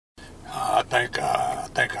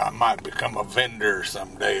think I might become a vendor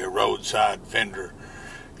someday, a roadside vendor.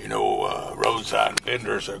 Roadside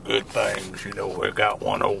vendors are good things. We got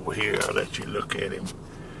one over here. I'll let you look at him.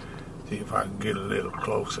 See if I can get a little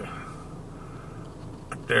closer.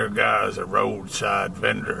 But there, guy's a roadside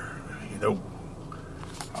vendor.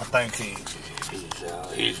 I think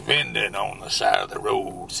he's vending on the side of the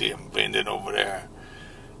road. See him vending over there.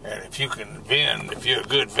 And if you can vend, if you're a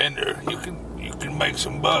good vendor, you can make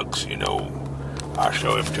some bucks. I'll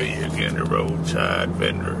show him to you again. The roadside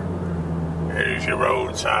vendor. There's your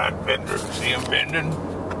roadside vendor. See him vending?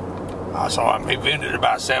 I saw him. He vended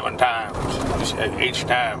about 7 times. Each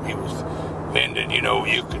time he was vending, you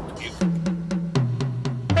could.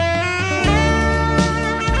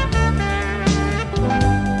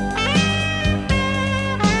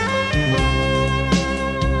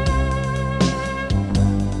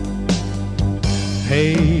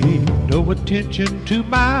 Pay no attention to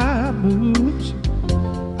my moods.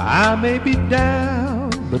 I may be down,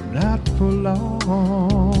 but not for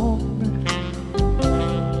long.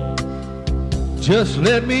 Just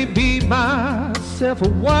let me be myself a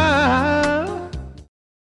while.